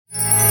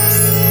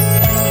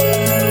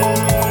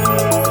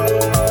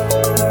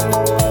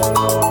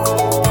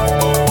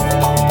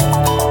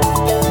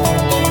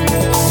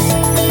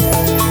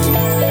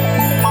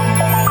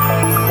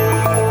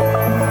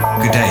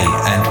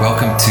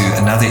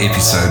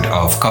episode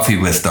of Coffee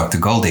with Dr.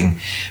 Golding,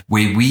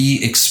 where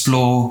we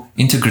explore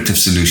integrative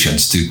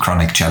solutions to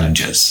chronic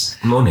challenges.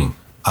 Morning.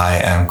 I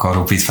am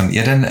Karel Piet van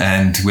Eden,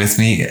 and with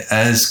me,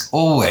 as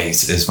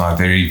always, is my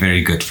very,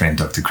 very good friend,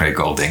 Dr. Craig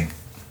Golding.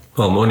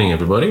 Well, morning,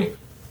 everybody.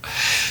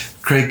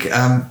 Craig,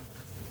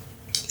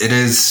 it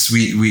is,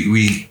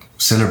 we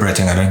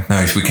celebrating, I don't know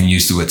if we can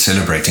use the word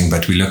celebrating,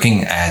 but we're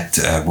looking at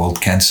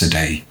World Cancer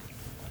Day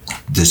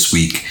this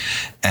week.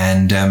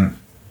 And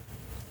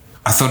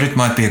I thought it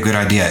might be a good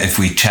idea if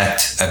we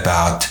chat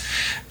about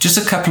just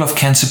a couple of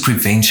cancer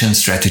prevention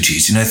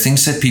strategies,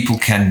 things that people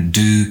can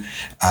do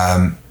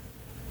that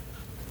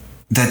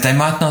they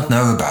might not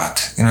know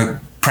about,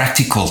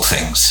 practical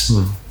things.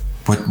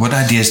 What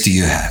ideas do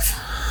you have?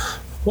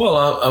 Well,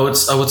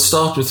 I would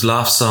start with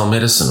lifestyle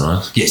medicine,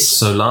 right? Yes.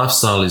 So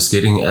lifestyle is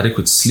getting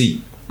adequate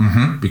sleep,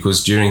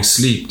 because during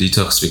sleep,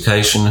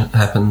 detoxification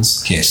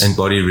happens, yes, and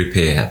body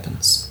repair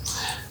happens.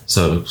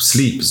 So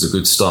sleep is a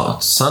good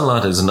start.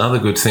 Sunlight is another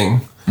good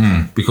thing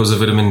because of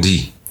vitamin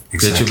D.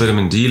 Exactly. Get your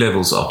vitamin D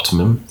levels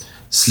optimum,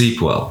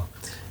 sleep well.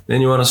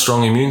 Then you want a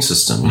strong immune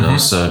system,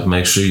 so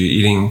make sure you're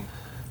eating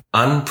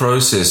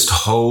unprocessed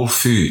whole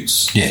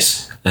foods.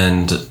 Yes.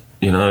 And,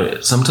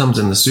 sometimes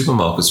in the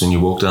supermarkets when you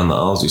walk down the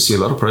aisles, you see a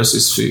lot of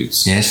processed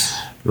foods. Yes.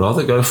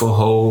 Rather go for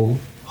whole,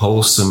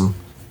 wholesome,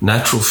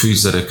 natural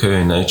foods that occur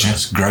in nature.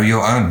 Yes. Grow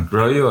your own.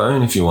 Grow your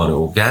own if you want it.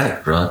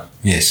 Organic, right?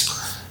 Yes.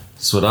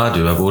 That's what I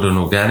do. I bought an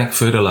organic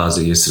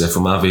fertilizer yesterday for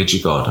my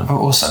veggie garden.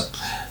 Oh, awesome.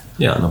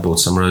 Yeah, and I bought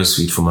some rose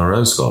feed for my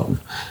rose garden.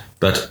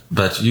 But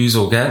use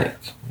organic.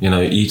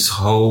 Eat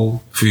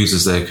whole foods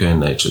as they occur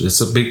in nature.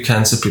 That's a big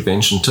cancer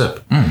prevention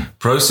tip.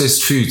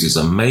 Processed foods is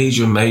a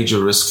major,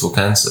 major risk for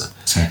cancer.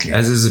 Exactly.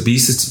 As is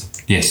obesity.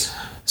 Yes.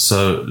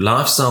 So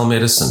lifestyle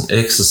medicine,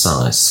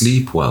 exercise,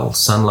 sleep well,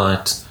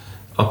 sunlight,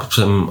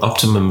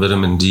 optimum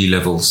vitamin D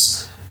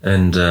levels,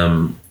 and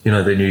then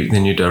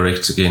you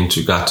direct again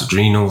to gut,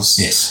 adrenals.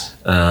 Yes.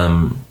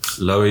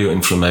 Lower your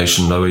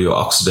inflammation, lower your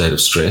oxidative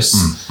stress.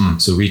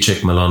 So we check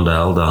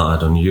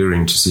malondialdehyde on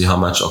urine to see how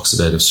much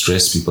oxidative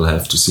stress people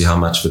have, to see how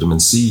much vitamin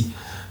C,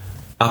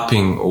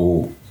 upping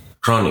or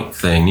chronic,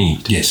 they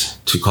need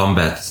to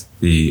combat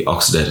the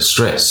oxidative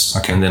stress.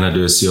 Okay. And then I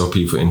do a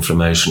CRP for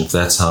inflammation. If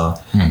that's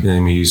how,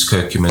 then we use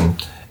curcumin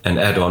and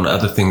add on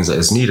other things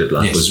as needed,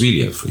 like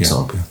Boswellia, for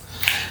example.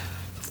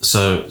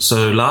 So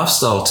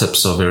lifestyle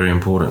tips are very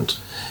important.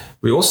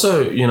 We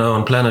also,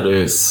 on planet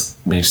Earth,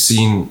 we've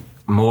seen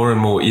more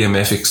and more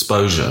EMF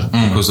exposure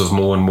because of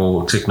more and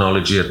more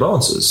technology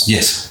advances.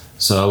 Yes.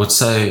 So I would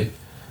say,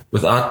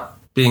 without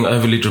being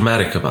overly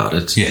dramatic about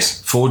it,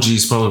 4G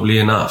is probably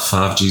enough.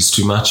 5G is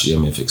too much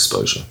EMF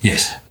exposure.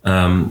 Yes.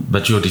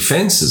 But your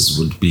defenses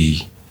would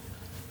be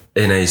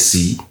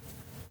NAC,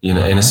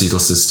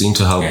 N-acetylcysteine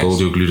to help build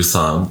your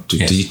glutathione to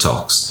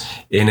detox,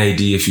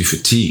 NAD if you're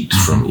fatigued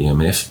from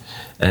EMF,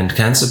 and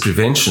cancer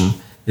prevention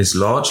is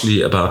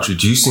largely about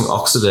reducing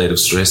oxidative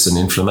stress and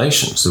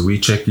inflammation. So we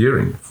check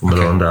urine for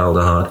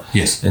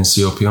malondialdehyde and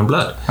CRP on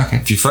blood. Okay.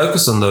 If you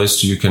focus on those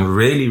two, you can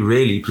really,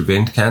 really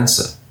prevent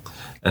cancer.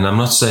 And I'm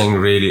not saying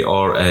really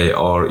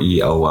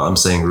R-A-R-E-L-Y. I'm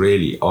saying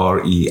really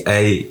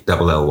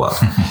R-E-A-L-L-Y.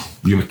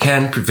 You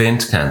can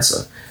prevent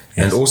cancer.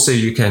 And also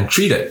you can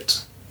treat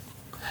it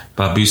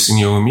by boosting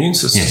your immune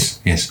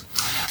system. Yes.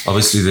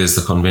 Obviously, there's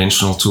the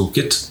conventional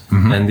toolkit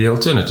and the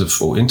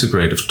alternative or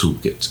integrative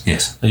toolkit.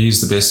 Yes. I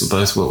use the best of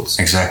both worlds.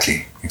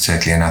 Exactly.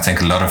 And I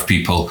think a lot of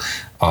people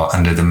are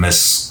under the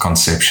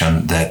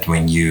misconception that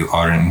when you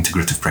are an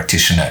integrative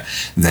practitioner,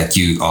 that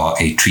you are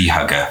a tree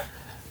hugger.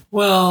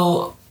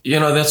 Well,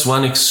 that's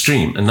one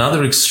extreme.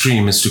 Another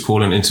extreme is to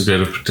call an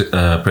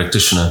integrative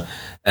practitioner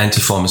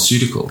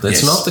anti-pharmaceutical.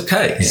 That's not the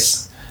case.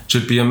 Yes.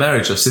 Should be a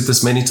marriage. I've said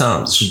this many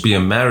times. It should be a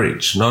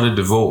marriage, not a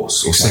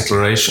divorce or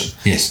separation.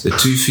 Yes. The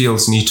two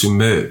fields need to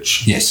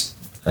merge. Yes.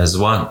 As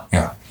one.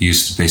 Yeah.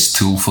 Use the best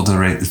tool for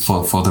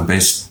the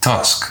best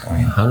task.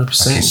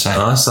 100%.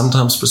 I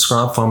sometimes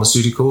prescribe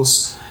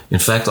pharmaceuticals. In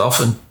fact,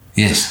 often.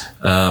 Yes.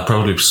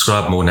 Probably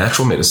prescribe more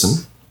natural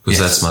medicine because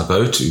that's my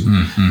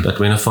go-to. But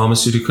when a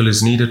pharmaceutical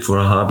is needed for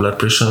a high blood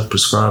pressure, I've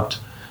prescribed,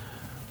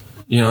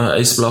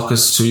 ACE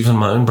blockers to even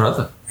my own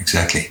brother.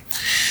 Exactly.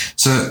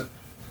 So,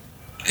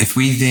 if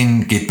we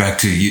then get back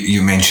to,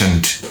 you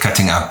mentioned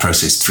cutting out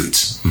processed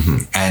foods.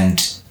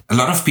 And a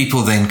lot of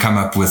people then come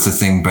up with the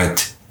thing,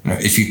 but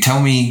if you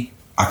tell me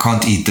I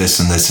can't eat this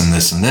and this and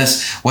this and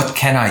this, what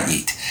can I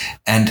eat?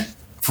 And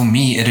for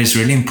me, it is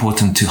really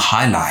important to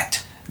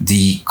highlight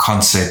the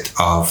concept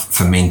of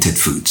fermented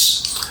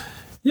foods.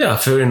 Yeah,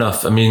 fair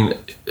enough. I mean,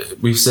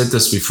 we've said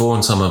this before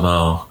in some of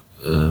our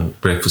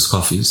breakfast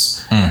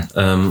coffees.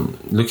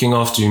 Looking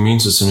after your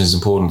immune system is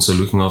important, so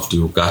looking after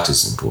your gut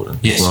is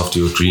important. Looking after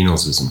your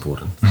adrenals is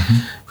important,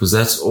 because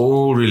that's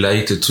all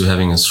related to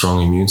having a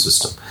strong immune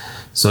system.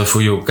 So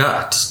for your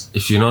gut,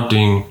 if you're not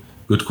doing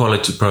good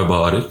quality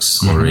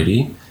probiotics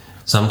already,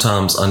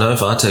 sometimes I know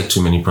if I take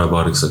too many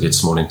probiotics, I get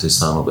small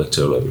intestinal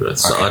bacterial overgrowth.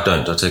 So I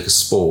don't. I take a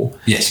spore,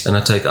 and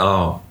I take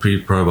our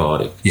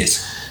pre-probiotic. Yes.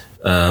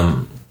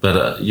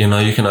 But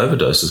you can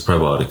overdose with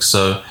probiotics.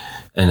 So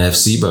and have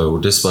SIBO or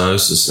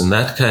dysbiosis, in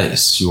that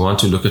case, you want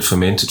to look at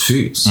fermented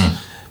foods.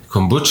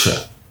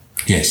 Kombucha.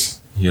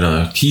 Yes.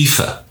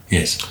 Kefir.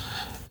 Yes.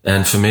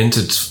 And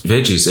fermented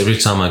veggies. Every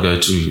time I go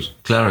to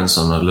Clarence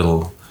on a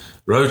little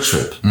road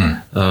trip,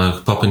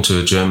 I pop into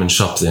a German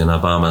shop there and I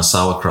buy my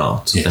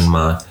sauerkraut and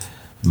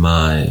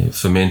my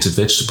fermented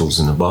vegetables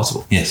in a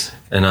bottle. Yes.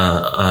 And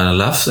I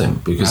love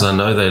them because I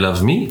know they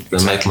love me.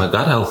 They make my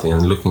gut healthy,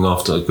 and looking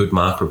after a good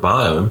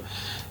microbiome.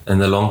 And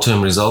the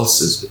long-term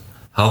results is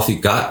healthy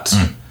gut,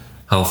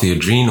 healthy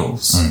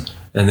adrenals.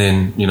 And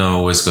then, I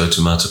always go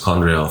to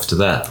mitochondria after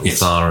that, or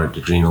thyroid,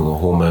 adrenal, or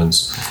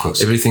hormones. Of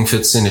course. Everything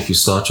fits in if you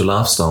start your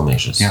lifestyle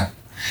measures. Yeah.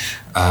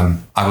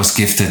 I was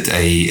gifted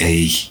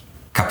a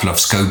couple of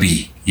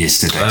SCOBY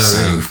yesterday.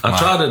 Really? I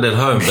tried it at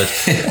home,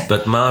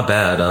 but my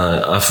bad.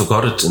 I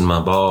forgot it in my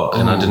bar,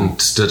 and I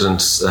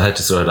didn't. I had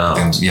to throw it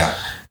out. Yeah.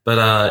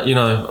 But you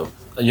know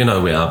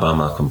where I buy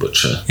my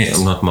kombucha. Yes.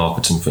 I'm not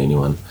marketing for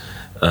anyone.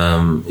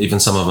 Even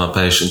some of my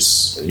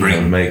patients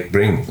bring.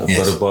 I've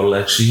got a bottle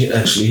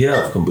actually here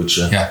of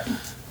kombucha. Yeah.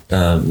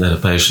 That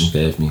a patient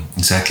gave me.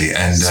 Exactly.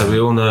 And so we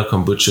all know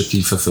kombucha,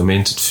 kefir,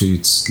 fermented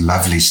foods.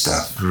 Lovely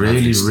stuff.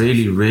 Really,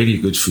 really, really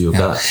good for your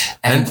gut.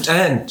 And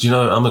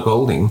I'm a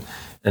Golding,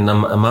 and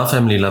my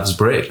family loves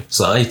bread.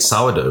 So I eat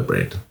sourdough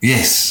bread.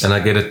 Yes. And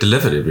I get it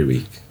delivered every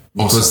week.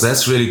 Because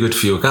that's really good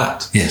for your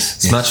gut. Yes.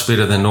 It's much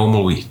better than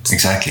normal wheat.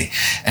 Exactly.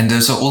 And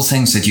those are all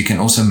things that you can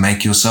also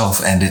make yourself,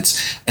 and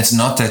it's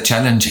not that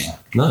challenging.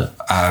 No.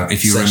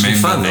 If you it's remember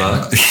fun,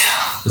 right?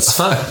 It's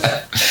fun.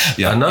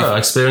 Yeah. I know. I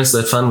experienced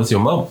that fun with your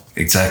mom.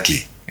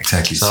 Exactly.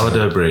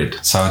 Sourdough bread.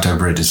 Sourdough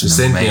bread is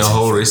amazing. Sent me a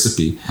whole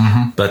recipe,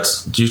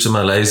 but due to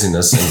my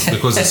laziness and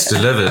because it's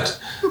delivered,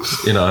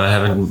 I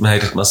haven't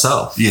made it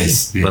myself.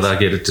 Yes. But I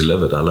get it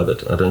delivered. I love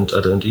it. I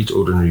don't eat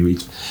ordinary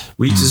wheat.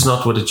 Wheat is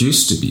not what it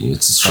used to be.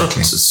 It's stripped.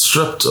 Exactly. It's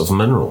stripped of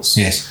minerals.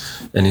 Yes.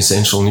 And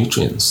essential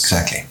nutrients.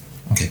 Exactly.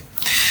 Okay.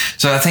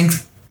 So I think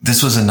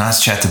this was a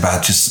nice chat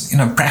about just,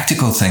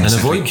 practical things.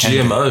 And avoid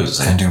GMOs.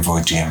 And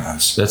avoid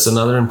GMOs. That's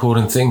another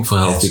important thing for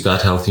healthy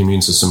gut, healthy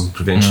immune system,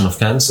 prevention of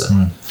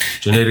cancer.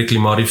 Genetically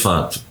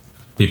modified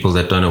people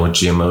that don't know what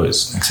GMO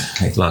is.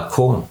 Exactly. Like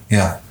corn.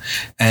 Yeah.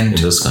 And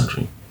in this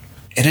country.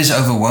 It is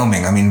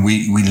overwhelming. I mean,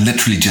 we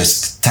literally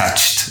just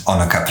touched on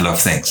a couple of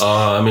things.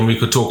 We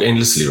could talk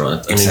endlessly,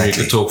 right? Exactly. We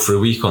could talk for a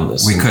week on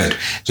this. We could.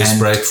 Just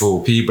break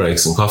for pee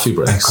breaks and coffee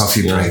breaks. And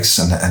coffee breaks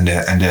and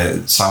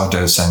a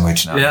sourdough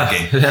sandwich now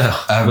again.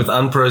 Yeah, with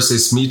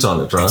unprocessed meat on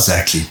it, right?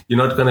 Exactly. You're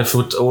not going to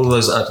put all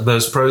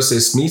those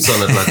processed meats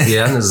on it like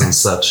pianas and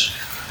such.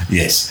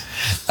 Yes.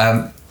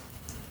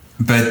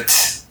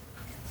 But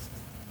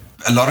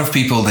a lot of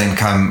people then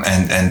come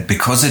and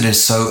because it is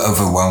so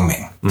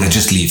overwhelming, they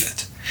just leave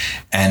it.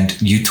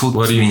 And you taught me...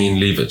 What do you mean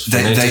leave it?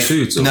 Fermented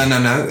foods? No.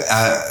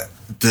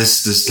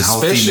 This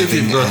healthy living. Especially if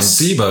you've got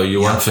SIBO,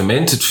 you want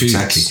fermented foods.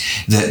 Exactly.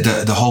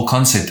 The whole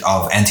concept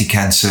of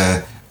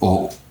anti-cancer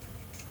or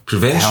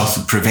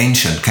cancer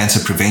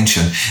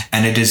prevention.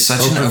 And it is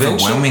such an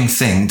overwhelming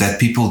thing that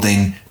people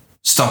then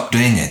stop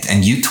doing it.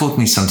 And you taught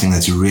me something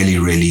that's really,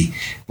 really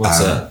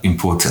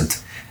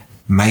important.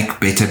 Make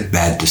better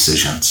bad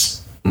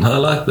decisions. I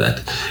like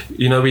that.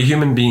 We're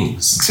human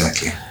beings.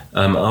 Exactly.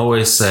 I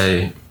always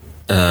say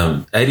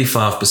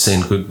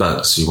 85% good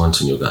bugs you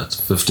want in your gut,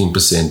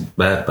 15%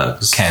 bad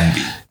bugs.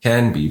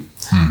 Can be.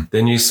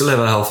 Then you still have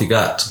a healthy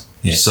gut.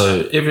 Yes.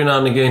 So every now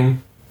and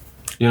again,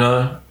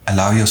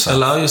 allow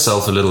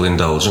yourself a little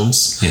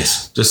indulgence.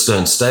 Yes. Just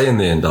don't stay in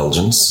the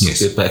indulgence. Yes.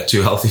 Get back to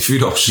your healthy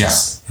food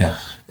options. Yeah.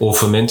 Or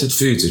fermented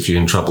foods if you're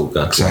in trouble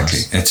gut. Exactly.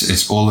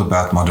 It's all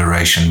about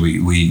moderation.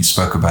 We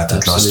spoke about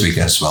that last week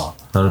as well.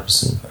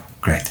 100%.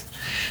 Great.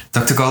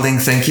 Dr. Golding,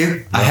 thank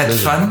you. I had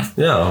fun.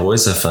 Yeah, I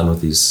always have fun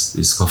with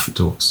these coffee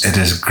talks. It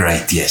is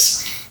great,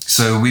 yes.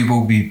 So we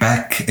will be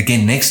back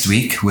again next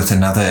week with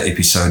another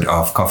episode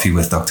of Coffee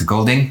with Dr.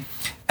 Golding,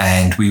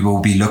 and we will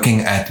be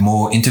looking at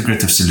more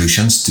integrative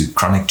solutions to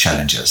chronic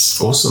challenges.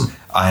 Awesome.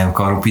 I am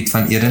Karel Piet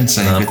van Eden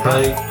saying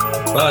goodbye.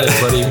 Bye,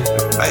 everybody.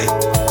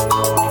 Bye.